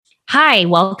Hi,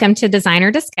 welcome to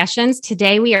Designer Discussions.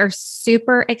 Today, we are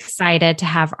super excited to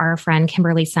have our friend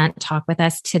Kimberly Sant talk with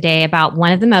us today about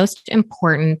one of the most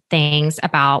important things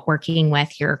about working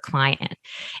with your client.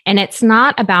 And it's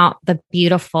not about the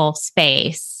beautiful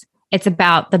space, it's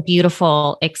about the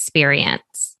beautiful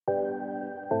experience.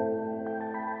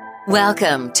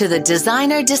 Welcome to the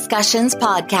Designer Discussions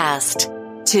podcast.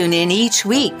 Tune in each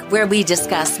week where we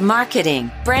discuss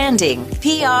marketing, branding,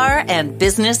 PR, and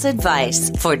business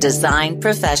advice for design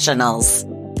professionals.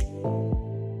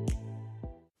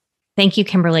 Thank you,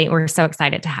 Kimberly. We're so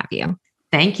excited to have you.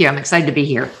 Thank you. I'm excited to be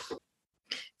here.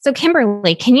 So,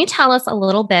 Kimberly, can you tell us a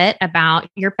little bit about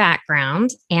your background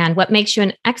and what makes you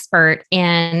an expert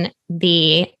in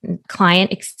the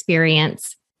client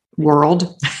experience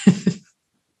world?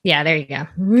 Yeah, there you go.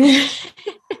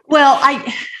 Well,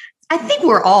 I think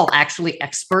we're all actually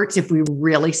experts if we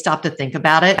really stop to think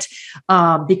about it,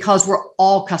 because we're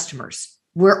all customers.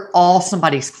 We're all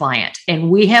somebody's client.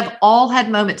 And we have all had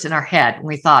moments in our head when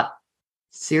we thought,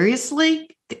 seriously,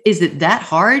 is it that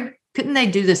hard? Couldn't they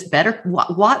do this better?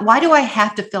 Why do I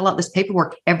have to fill out this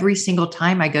paperwork every single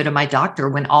time I go to my doctor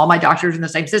when all my doctors are in the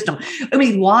same system? I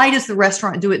mean, why does the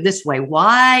restaurant do it this way?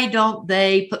 Why don't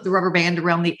they put the rubber band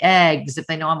around the eggs if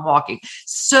they know I'm walking?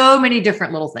 So many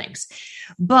different little things.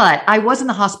 But I was in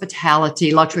the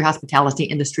luxury hospitality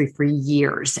industry for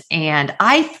years. And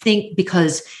I think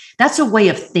because that's a way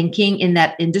of thinking in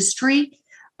that industry.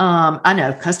 I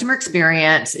know customer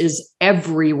experience is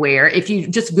everywhere. If you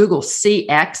just Google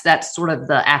CX, that's sort of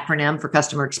the acronym for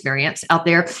customer experience out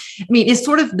there. I mean, it's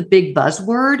sort of the big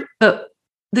buzzword, but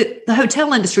the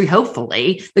hotel industry,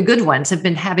 hopefully, the good ones have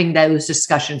been having those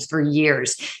discussions for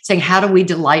years, saying, how do we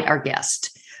delight our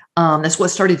guests? That's what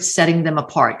started setting them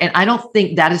apart. And I don't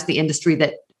think that is the industry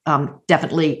that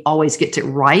definitely always gets it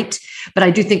right. But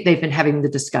I do think they've been having the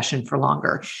discussion for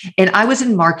longer. And I was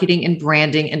in marketing and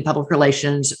branding and public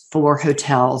relations for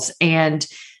hotels. And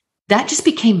that just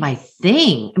became my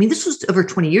thing. I mean, this was over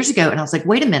 20 years ago. And I was like,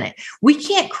 wait a minute, we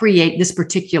can't create this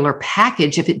particular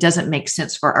package if it doesn't make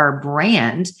sense for our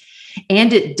brand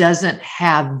and it doesn't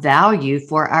have value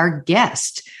for our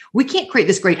guest. We can't create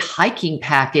this great hiking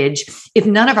package if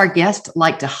none of our guests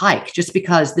like to hike just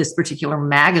because this particular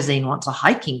magazine wants a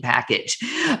hiking package.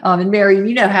 And Mary,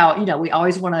 you know how, we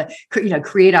always want to,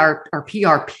 create our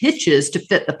PR pitches to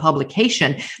fit the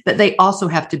publication, but they also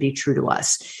have to be true to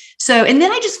us. So, and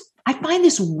then I find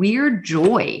this weird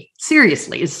joy,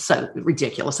 seriously, it's so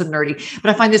ridiculous and nerdy,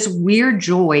 but I find this weird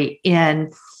joy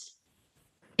in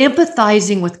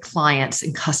empathizing with clients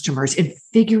and customers and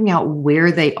figuring out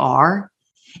where they are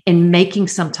and making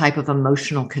some type of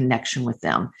emotional connection with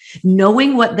them,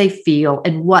 knowing what they feel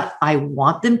and what I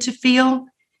want them to feel.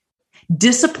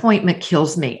 Disappointment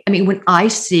kills me. I mean, when I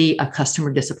see a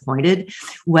customer disappointed,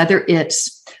 whether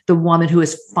it's the woman who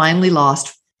has finally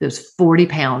lost those 40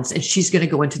 pounds and she's going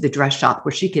to go into the dress shop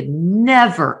where she could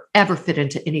never, ever fit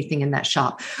into anything in that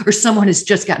shop, or someone has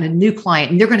just gotten a new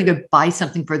client and they're going to go buy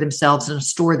something for themselves in a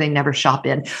store they never shop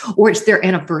in, or it's their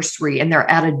anniversary and they're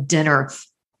at a dinner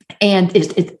and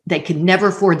they can never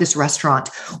afford this restaurant,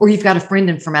 or you've got a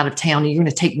friend from out of town and you're going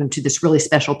to take them to this really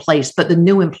special place, but the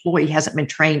new employee hasn't been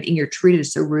trained and you're treated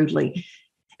so rudely.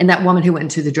 And that woman who went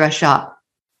into the dress shop,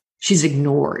 she's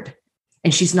ignored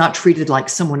and she's not treated like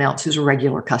someone else who's a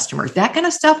regular customer. That kind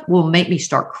of stuff will make me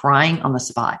start crying on the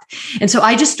spot. And so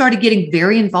I just started getting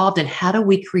very involved in how do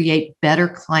we create better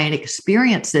client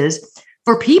experiences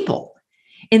for people.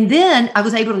 And then I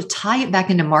was able to tie it back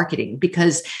into marketing,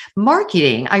 because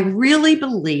marketing, I really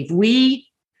believe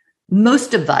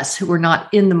most of us who are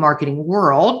not in the marketing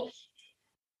world,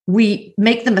 we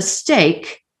make the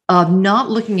mistake of not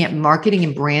looking at marketing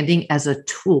and branding as a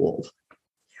tool.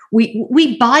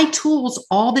 We buy tools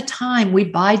all the time. We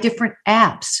buy different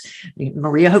apps.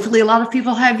 Maria, hopefully a lot of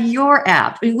people have your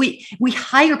app. I mean, we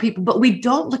hire people, but we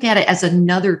don't look at it as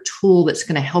another tool that's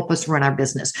going to help us run our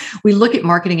business. We look at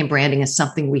marketing and branding as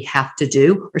something we have to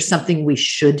do or something we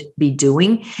should be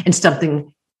doing, and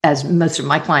something, as most of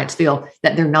my clients feel,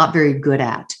 that they're not very good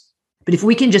at. But if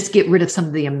we can just get rid of some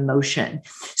of the emotion,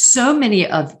 so many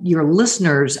of your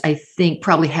listeners, I think,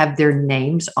 probably have their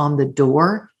names on the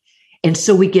door. And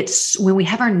so when we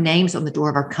have our names on the door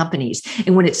of our companies,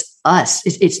 and when it's us,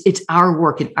 it's our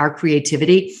work and our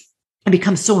creativity, it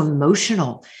becomes so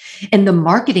emotional. And the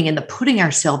marketing and the putting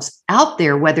ourselves out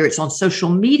there, whether it's on social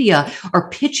media or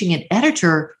pitching an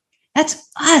editor, that's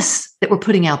us that we're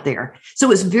putting out there. So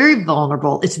it's very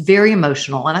vulnerable. It's very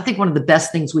emotional. And I think one of the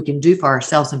best things we can do for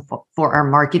ourselves and for our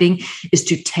marketing is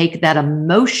to take that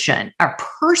emotion, our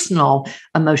personal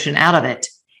emotion, out of it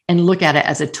and look at it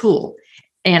as a tool.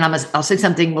 And I'll say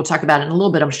something we'll talk about in a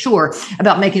little bit, I'm sure,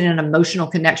 about making an emotional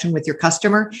connection with your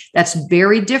customer. That's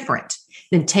very different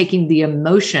than taking the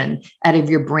emotion out of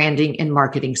your branding and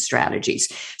marketing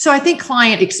strategies. So I think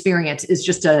client experience is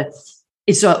just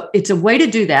it's a way to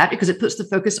do that because it puts the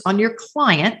focus on your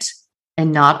client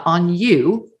and not on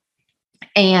you.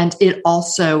 And it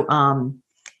also,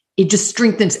 it just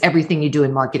strengthens everything you do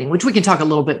in marketing, which we can talk a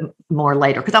little bit more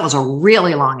later, because that was a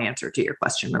really long answer to your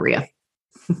question, Maria.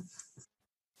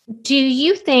 Do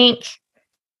you think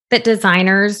that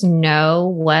designers know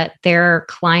what their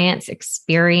clients'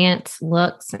 experience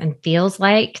looks and feels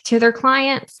like to their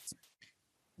clients?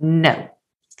 No.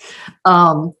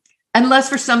 Unless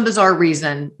for some bizarre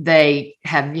reason they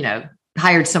have,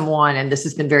 hired someone and this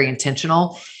has been very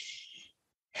intentional.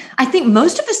 I think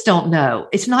most of us don't know.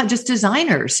 It's not just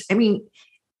designers. I mean,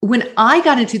 when I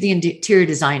got into the interior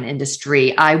design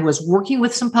industry, I was working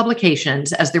with some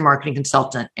publications as their marketing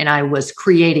consultant, and I was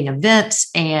creating events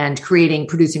and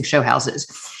producing show houses.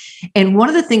 And one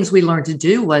of the things we learned to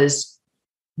do was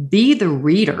be the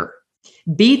reader,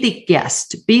 be the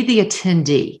guest, be the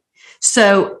attendee.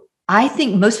 So I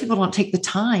think most people don't take the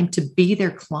time to be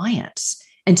their clients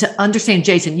and to understand.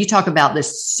 Jason, you talk about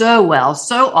this so well,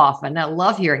 so often. I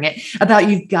love hearing it about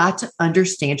you've got to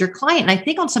understand your client. And I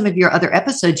think on some of your other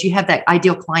episodes, you have that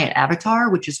ideal client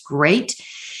avatar, which is great.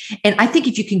 And I think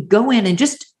if you can go in and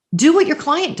just do what your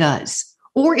client does,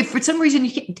 or if for some reason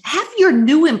you can have your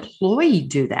new employee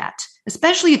do that,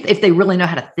 especially if they really know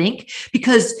how to think,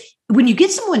 because when you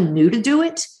get someone new to do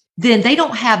it, then they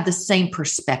don't have the same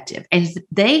perspective, and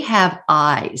they have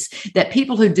eyes that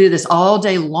people who do this all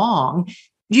day long,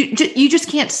 you just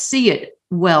can't see it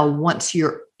well once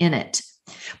you're in it.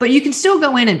 But you can still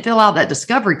go in and fill out that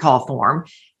discovery call form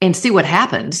and see what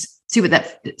happens, see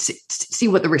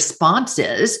what the response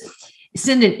is,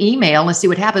 send an email and see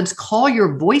what happens, call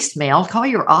your voicemail, call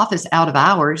your office out of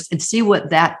hours and see what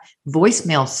that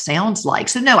voicemail sounds like.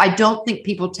 So no, I don't think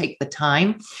people take the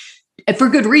time, for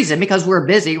good reason, because we're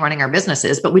busy running our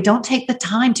businesses, but we don't take the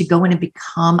time to go in and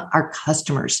become our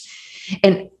customers.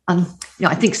 And,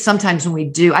 I think sometimes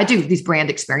when I do these brand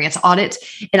experience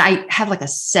audits, and I have like a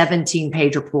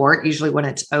 17-page report, usually when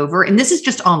it's over. And this is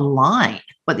just online,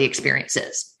 what the experience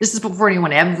is. This is before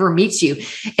anyone ever meets you.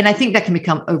 And I think that can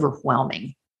become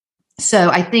overwhelming. So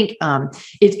I think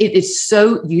it's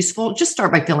so useful. Just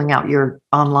start by filling out your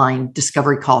online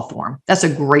discovery call form. That's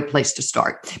a great place to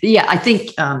start. But yeah, I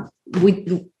think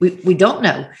we don't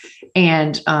know.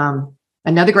 And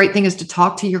another great thing is to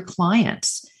talk to your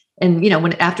clients. And,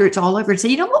 when after it's all over, and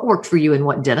say, what worked for you and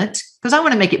what didn't, because I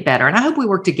want to make it better. And I hope we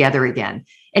work together again.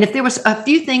 And if there was a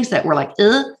few things that were like,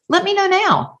 let me know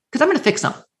now, because I'm going to fix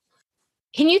them.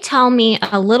 Can you tell me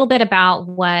a little bit about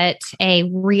what a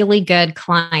really good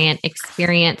client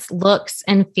experience looks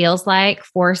and feels like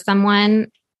for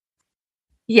someone?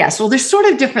 Yes. Well, there's sort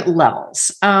of different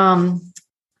levels.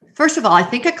 First of all, I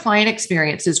think a client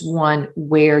experience is one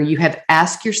where you have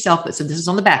asked yourself, so this is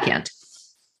on the back end.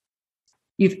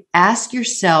 You've asked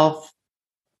yourself,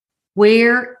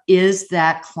 where is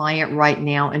that client right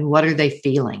now and what are they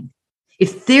feeling?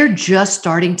 If they're just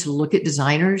starting to look at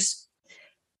designers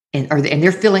and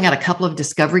they're filling out a couple of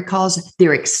discovery calls,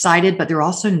 they're excited, but they're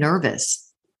also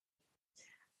nervous.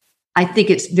 I think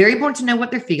it's very important to know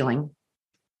what they're feeling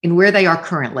and where they are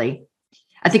currently.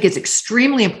 I think it's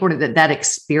extremely important that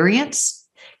experience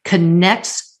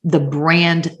connects the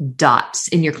brand dots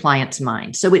in your client's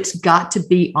mind. So it's got to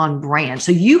be on brand.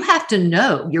 So you have to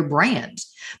know your brand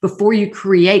before you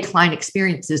create client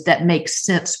experiences that make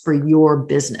sense for your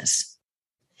business.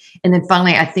 And then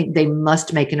finally, I think they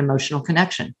must make an emotional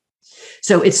connection.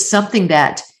 So it's something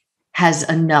that has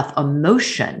enough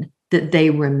emotion that they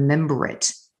remember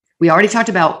it. We already talked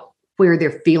about where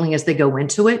they're feeling as they go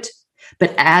into it,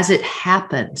 but as it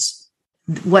happens,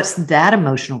 what's that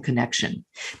emotional connection?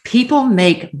 People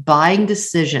make buying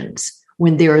decisions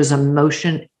when there is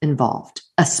emotion involved,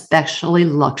 especially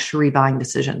luxury buying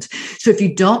decisions. So if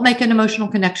you don't make an emotional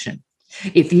connection,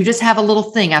 if you just have a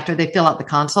little thing after they fill out the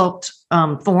consult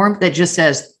form that just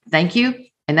says, thank you,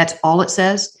 and that's all it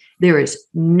says, there is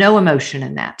no emotion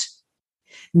in that.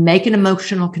 Make an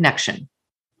emotional connection.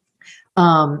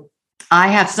 I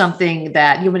have something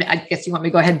that I guess you want me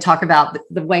to go ahead and talk about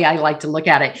the way I like to look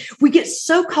at it. We get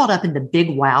so caught up in the big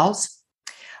wows,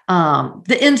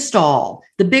 the install,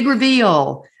 the big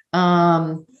reveal.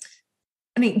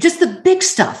 Just the big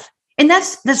stuff. And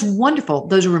that's wonderful.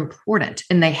 Those are important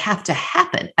and they have to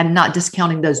happen. I'm not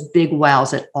discounting those big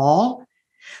wows at all,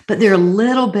 but they're a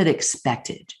little bit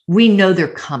expected. We know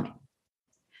they're coming.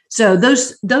 So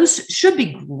those should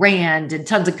be grand and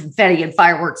tons of confetti and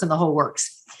fireworks and the whole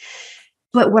works.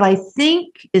 But what I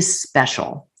think is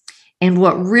special and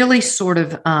what really sort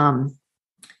of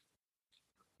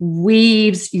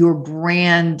weaves your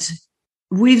brand,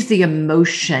 weaves the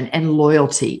emotion and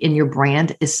loyalty in your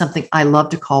brand is something I love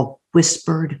to call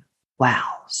whispered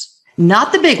wows.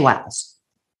 Not the big wows,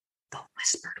 the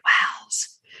whispered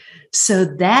wows. So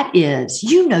that is,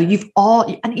 you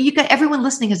got everyone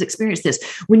listening has experienced this.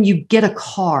 When you get a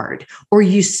card or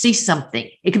you see something,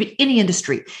 it could be any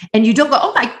industry, and you don't go,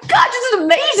 oh my God, this is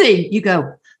amazing. You go,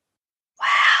 wow.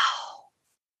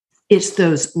 It's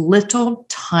those little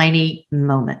tiny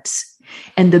moments.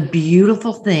 And the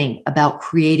beautiful thing about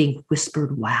creating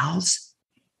whispered wows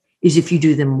is if you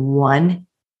do them one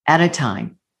at a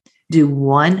time, do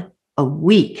one a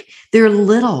week. They're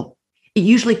little. It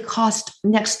usually costs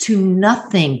next to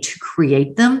nothing to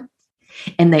create them.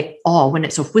 And when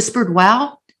it's a whispered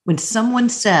wow, when someone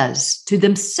says to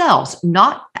themselves,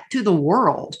 not to the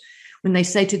world, when they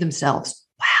say to themselves,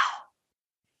 wow,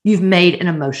 you've made an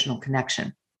emotional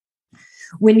connection.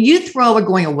 When you throw a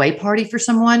going away party for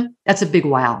someone, that's a big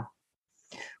wow.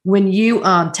 When you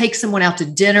take someone out to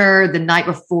dinner the night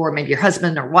before, maybe your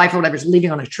husband or wife or whatever is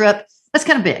leaving on a trip, that's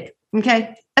kind of big.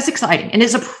 Okay. That's exciting and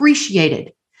it's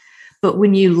appreciated. But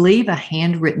when you leave a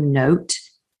handwritten note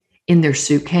in their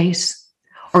suitcase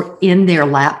or in their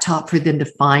laptop for them to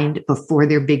find before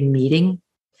their big meeting,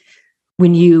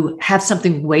 when you have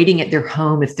something waiting at their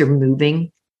home if they're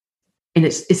moving and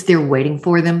it's there waiting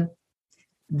for them,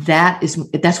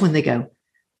 that's when they go,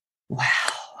 wow.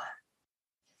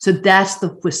 So that's the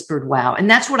whispered wow. And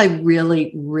that's what I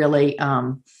really, really,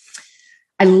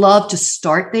 I love to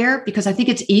start there because I think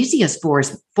it's easiest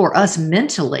for us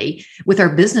mentally with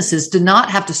our businesses to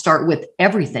not have to start with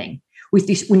everything.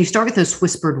 When you start with those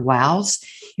whispered wows,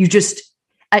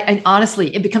 and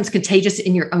honestly, it becomes contagious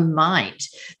in your own mind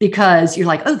because you're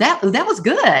like, oh, that was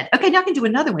good. Okay, now I can do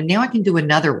another one. Now I can do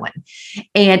another one.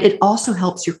 And it also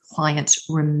helps your clients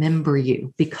remember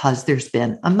you because there's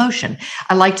been emotion.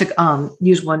 I like to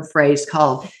use one phrase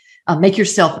called make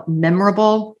yourself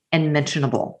memorable and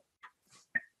mentionable.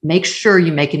 Make sure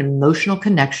you make an emotional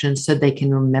connection so they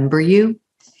can remember you.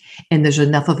 And there's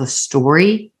enough of a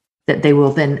story that they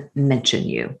will then mention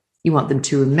you. You want them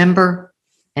to remember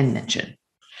and mention.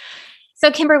 So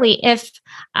Kimberly, if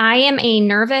I am a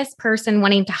nervous person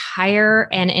wanting to hire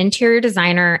an interior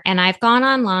designer and I've gone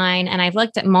online and I've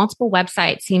looked at multiple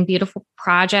websites, seen beautiful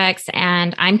projects,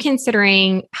 and I'm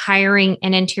considering hiring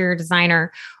an interior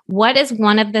designer, what is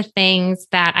one of the things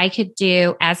that I could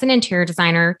do as an interior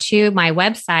designer to my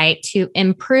website to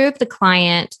improve the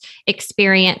client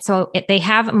experience so they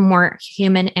have a more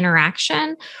human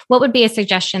interaction? What would be a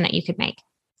suggestion that you could make?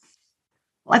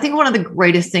 Well, I think one of the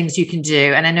greatest things you can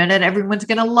do, and I know not everyone's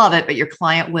going to love it, but your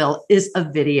client will, is a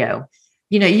video.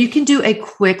 You can do a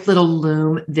quick little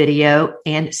Loom video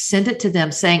and send it to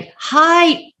them saying,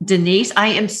 hi, Denise, I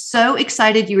am so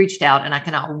excited you reached out and I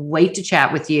cannot wait to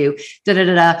chat with you.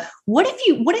 What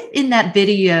if in that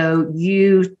video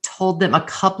you told them a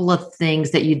couple of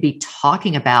things that you'd be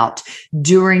talking about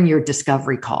during your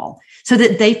discovery call so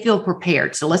that they feel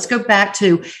prepared? So let's go back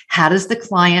to how does the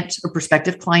client or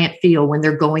prospective client feel when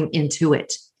they're going into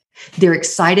it? They're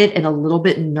excited and a little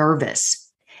bit nervous.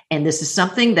 And this is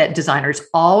something that designers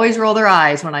always roll their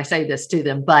eyes when I say this to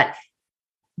them. But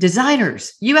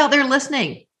designers, you out there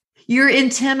listening, you're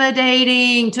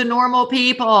intimidating to normal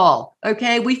people.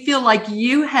 Okay. We feel like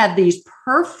you have these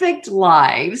perfect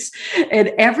lives and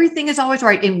everything is always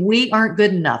right. And we aren't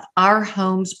good enough. Our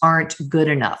homes aren't good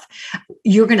enough.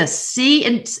 You're going to see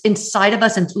inside of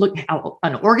us and look how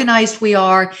unorganized we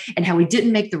are and how we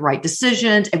didn't make the right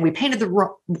decisions and we painted the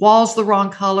walls the wrong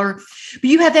color, but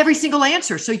you have every single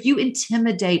answer. So you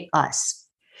intimidate us.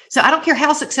 So I don't care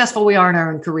how successful we are in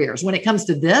our own careers. When it comes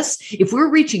to this, if we're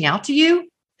reaching out to you,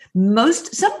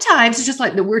 sometimes it's just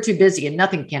like that we're too busy and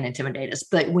nothing can intimidate us.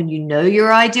 But when you know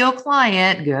your ideal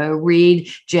client, go read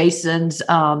Jason's,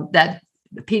 that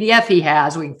PDF he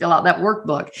has, we can fill out that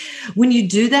workbook. When you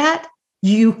do that,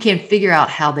 you can figure out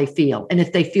how they feel. And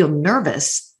if they feel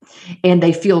nervous and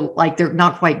they feel like they're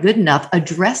not quite good enough,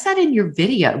 address that in your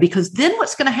video, because then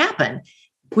what's going to happen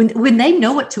when they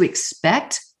know what to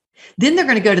expect, then they're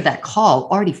going to go to that call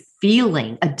already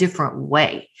feeling a different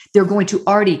way. They're going to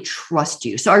already trust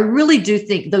you. So I really do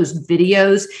think those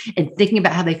videos and thinking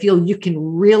about how they feel, you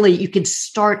can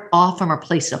start off from a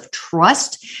place of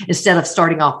trust instead of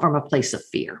starting off from a place of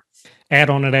fear. Add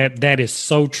on to that, that is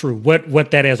so true.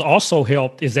 What that has also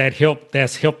helped is that's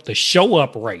helped the show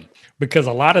up rate, because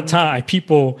a lot of time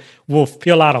people will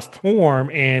fill out a form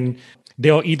and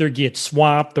they'll either get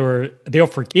swamped or they'll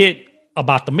forget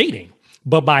about the meeting.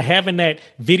 But by having that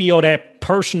video, that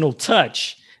personal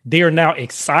touch, they're now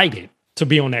excited to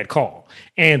be on that call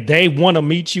and they want to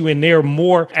meet you, and they're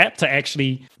more apt to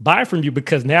actually buy from you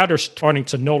because now they're starting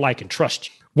to know, like, and trust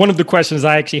you. One of the questions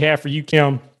I actually have for you,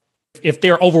 Kim, if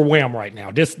they're overwhelmed right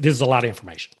now, this is a lot of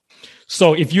information.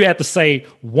 So if you had to say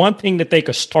one thing that they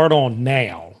could start on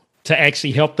now to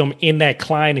actually help them in that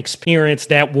client experience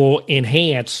that will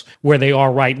enhance where they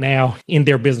are right now in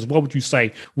their business, what would you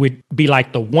say would be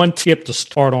like the one tip to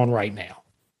start on right now?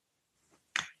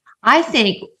 I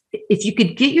think if you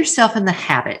could get yourself in the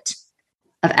habit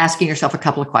of asking yourself a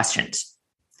couple of questions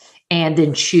and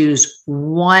then choose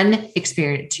one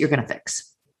experience you're going to fix.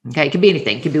 Okay. It could be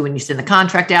anything. It could be when you send the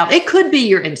contract out. It could be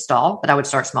your install, but I would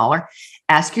start smaller.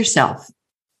 Ask yourself,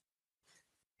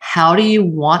 how do you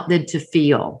want them to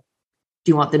feel?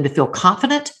 Do you want them to feel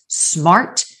confident,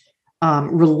 smart,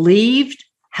 relieved?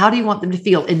 How do you want them to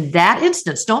feel in that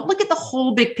instance? Don't look at the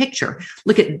whole big picture.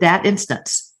 Look at that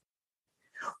instance.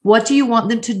 What do you want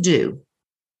them to do?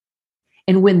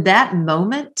 And when that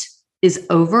moment is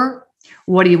over,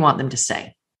 what do you want them to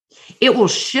say? It will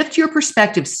shift your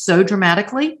perspective so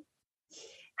dramatically.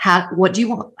 How do you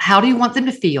want them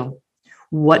to feel?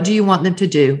 What do you want them to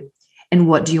do? And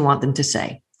what do you want them to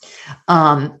say?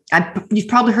 You've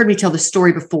probably heard me tell this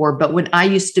story before, but when I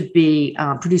used to be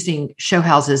producing show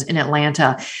houses in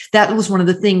Atlanta, that was one of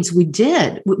the things we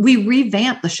did. We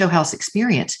revamped the show house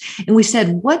experience. And we said,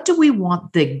 what do we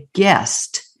want the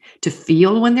guest to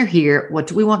feel when they're here? What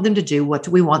do we want them to do? What do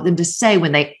we want them to say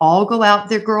when they all go out with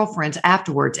their girlfriends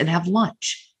afterwards and have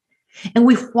lunch? And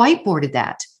we whiteboarded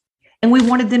that. And we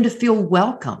wanted them to feel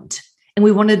welcomed. And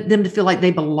we wanted them to feel like they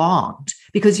belonged.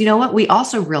 Because you know what? We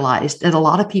also realized that a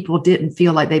lot of people didn't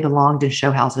feel like they belonged in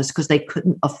show houses because they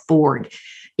couldn't afford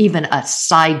even a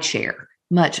side chair.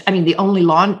 They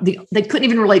couldn't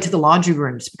even relate to the laundry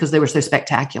rooms because they were so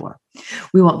spectacular.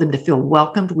 We want them to feel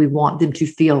welcomed. We want them to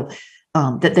feel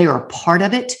that they are a part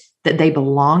of it, that they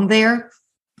belong there,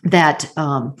 that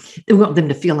we want them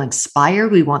to feel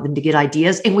inspired. We want them to get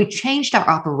ideas. And we changed our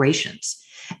operations.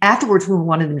 Afterwards, we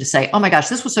wanted them to say, oh my gosh,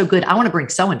 this was so good. I want to bring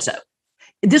so-and-so.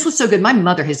 This was so good. My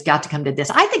mother has got to come to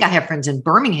this. I think I have friends in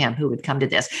Birmingham who would come to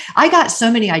this. I got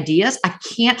so many ideas. I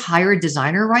can't hire a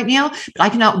designer right now, but I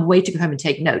cannot wait to come and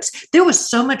take notes. There was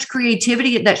so much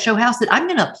creativity at that show house that I'm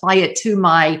going to apply it to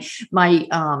my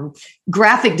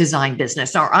graphic design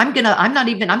business, or I'm not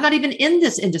even in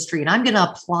this industry and I'm going to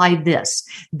apply this.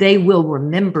 They will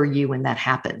remember you when that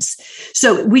happens.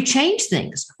 So we changed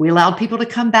things. We allowed people to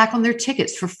come back on their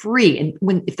tickets for free.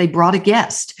 And if they brought a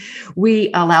guest, we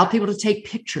allowed people to take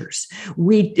pictures.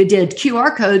 We did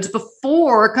QR codes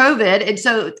before COVID. And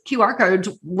so QR codes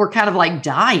were kind of like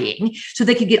dying, so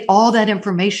they could get all that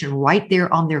information right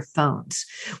there on their phones.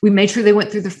 We made sure they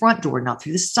went through the front door, not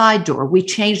through the side door. We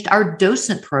changed our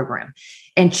docent program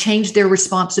and changed their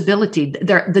responsibility.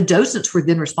 The docents were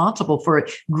then responsible for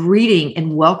greeting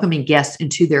and welcoming guests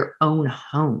into their own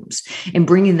homes and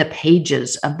bringing the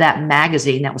pages of that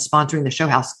magazine that was sponsoring the show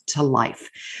house to life.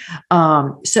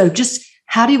 So just,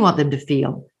 how do you want them to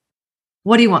feel?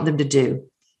 What do you want them to do?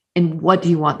 And what do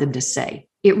you want them to say?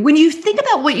 When you think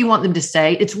about what you want them to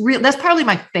say, it's real. That's probably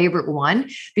my favorite one,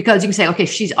 because you can say, okay,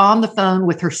 she's on the phone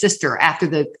with her sister after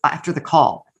the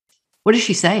call. What is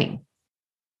she saying?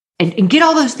 And get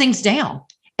all those things down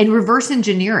and reverse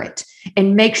engineer it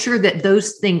and make sure that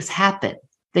those things happen,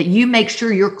 that you make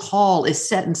sure your call is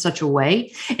set in such a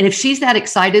way. And if she's that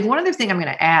excited, one other thing I'm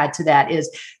going to add to that is,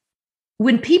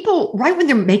 when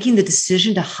they're making the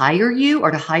decision to hire you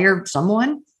or to hire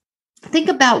someone, think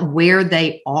about where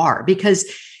they are. Because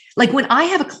like when I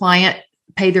have a client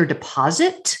pay their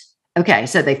deposit, okay,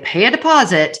 so they pay a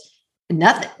deposit,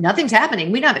 nothing's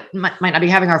happening. We might not be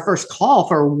having our first call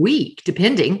for a week,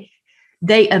 depending.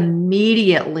 They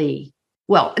immediately,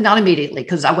 well, not immediately,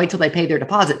 because I wait till they pay their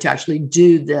deposit to actually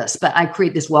do this, but I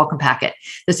create this welcome packet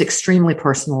that's extremely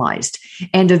personalized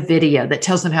and a video that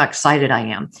tells them how excited I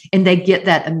am. And they get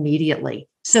that immediately.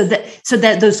 So that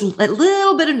that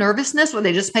little bit of nervousness where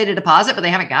they just paid a deposit, but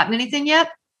they haven't gotten anything yet,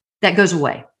 that goes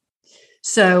away.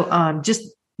 So just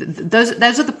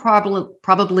those are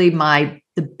probably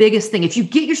the biggest thing. If you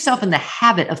get yourself in the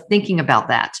habit of thinking about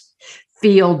that,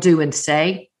 feel, do, and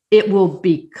say, it will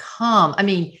become,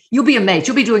 you'll be amazed.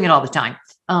 You'll be doing it all the time.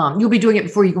 You'll be doing it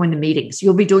before you go into meetings.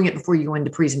 You'll be doing it before you go into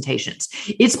presentations.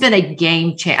 It's been a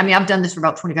game changer. I've done this for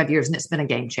about 25 years and it's been a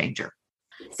game changer.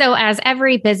 So as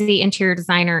every busy interior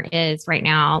designer is right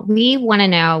now, we want to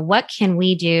know, what can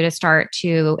we do to start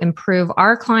to improve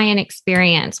our client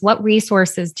experience? What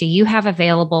resources do you have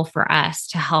available for us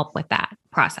to help with that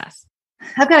process?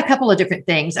 I've got a couple of different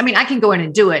things. I mean, I can go in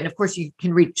and do it. And of course, you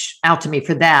can reach out to me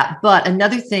for that. But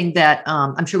another thing that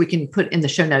I'm sure we can put in the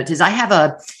show notes is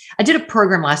I did a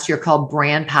program last year called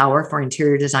Brand Power for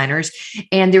interior designers.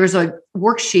 And there was a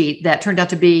worksheet that turned out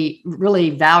to be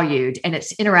really valued, and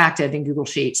it's interactive in Google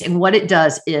Sheets. And what it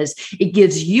does is it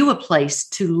gives you a place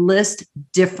to list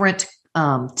different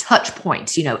touch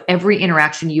points. Every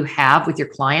interaction you have with your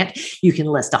client, you can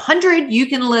list 100, you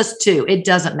can list 2, it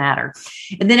doesn't matter.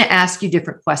 And then it asks you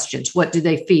different questions. What do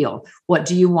they feel? What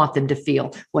do you want them to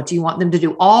feel? What do you want them to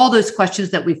do? All those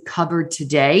questions that we've covered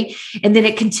today. And then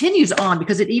it continues on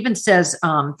because it even says,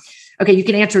 okay, you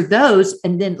can answer those.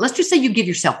 And then let's just say you give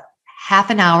yourself half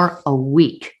an hour a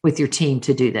week with your team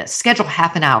to do this. Schedule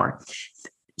half an hour.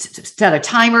 Set a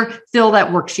timer, fill that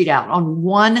worksheet out on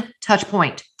one touch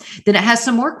point. Then it has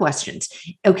some more questions.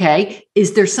 Okay,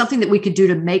 is there something that we could do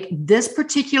to make this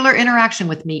particular interaction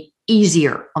with me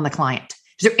easier on the client?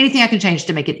 Is there anything I can change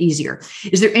to make it easier?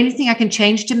 Is there anything I can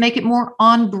change to make it more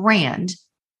on brand?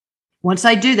 Once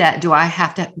I do that, do I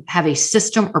have to have a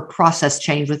system or process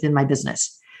change within my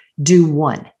business? Do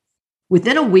one.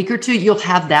 Within a week or two, you'll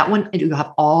have that one and you'll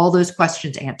have all those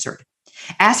questions answered.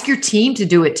 Ask your team to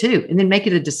do it too, and then make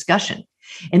it a discussion,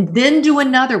 and then do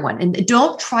another one. And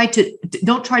don't try to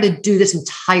do this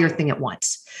entire thing at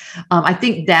once. I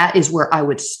think that is where I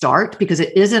would start because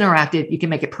it is interactive. You can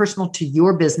make it personal to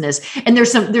your business, and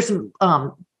there's some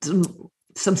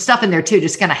stuff in there too,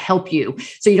 just kind of help you,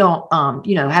 so you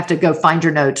don't have to go find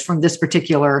your notes from this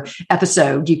particular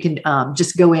episode. You can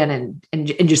just go in and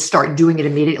just start doing it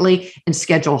immediately and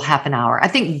schedule half an hour. I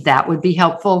think that would be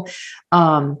helpful.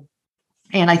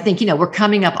 And I think, we're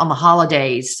coming up on the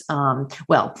holidays.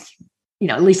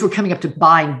 At least we're coming up to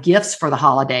buying gifts for the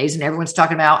holidays, and everyone's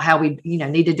talking about how we,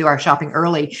 need to do our shopping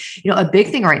early. A big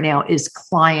thing right now is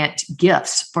client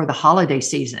gifts for the holiday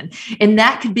season. And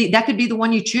that could be the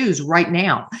one you choose right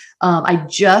now. I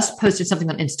just posted something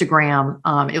on Instagram.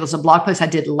 It was a blog post I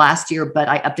did last year, but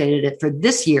I updated it for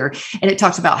this year. And it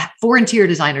talks about, for interior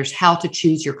designers, how to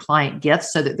choose your client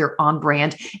gifts so that they're on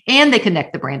brand and they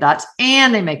connect the brand dots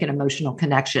and they make an emotional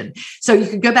connection. So you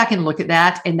could go back and look at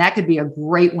that. And that could be a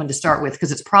great one to start with,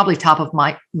 because it's probably top of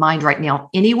my mind right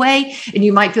now anyway. And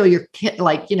you might feel you're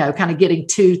kind of getting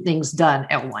 2 things done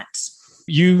at once.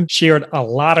 You shared a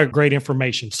lot of great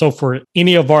information. So for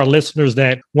any of our listeners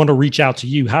that want to reach out to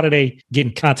you, how do they get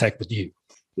in contact with you?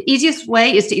 The easiest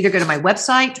way is to either go to my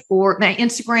website or my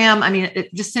Instagram.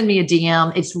 Just send me a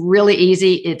DM. It's really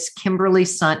easy. It's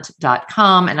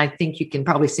KimberlySunt.com. And I think you can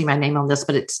probably see my name on this,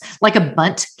 but it's like a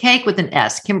bunt cake with an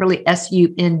S, Kimberly,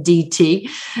 SUNDT.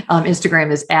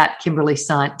 Instagram is at Kimberly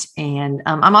Sunt. And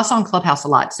I'm also on Clubhouse a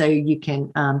lot, so you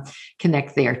can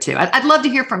connect there too. I'd love to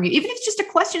hear from you. Even if it's just a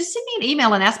question, just send me an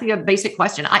email and ask me a basic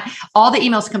question. All the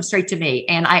emails come straight to me.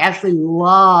 And I actually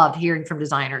love hearing from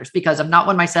designers because I'm not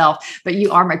one myself, but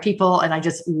you are my people. And I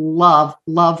just love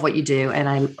what you do.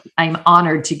 And I'm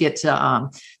honored to get to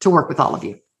work with all of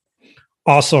you.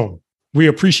 Awesome. We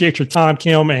appreciate your time,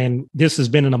 Kim. And this has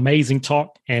been an amazing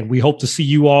talk. And we hope to see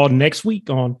you all next week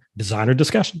on Designer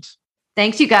Discussions.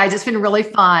 Thanks, you guys. It's been really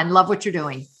fun. Love what you're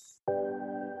doing.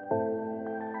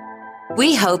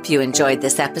 We hope you enjoyed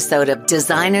this episode of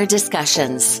Designer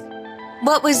Discussions.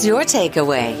 What was your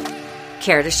takeaway?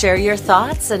 Care to share your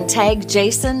thoughts and tag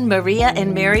Jason, Maria,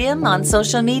 and Miriam on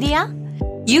social media?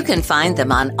 You can find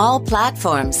them on all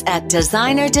platforms at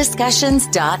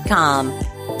designerdiscussions.com.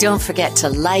 Don't forget to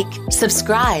like,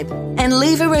 subscribe, and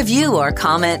leave a review or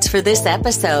comment for this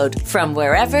episode from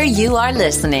wherever you are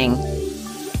listening.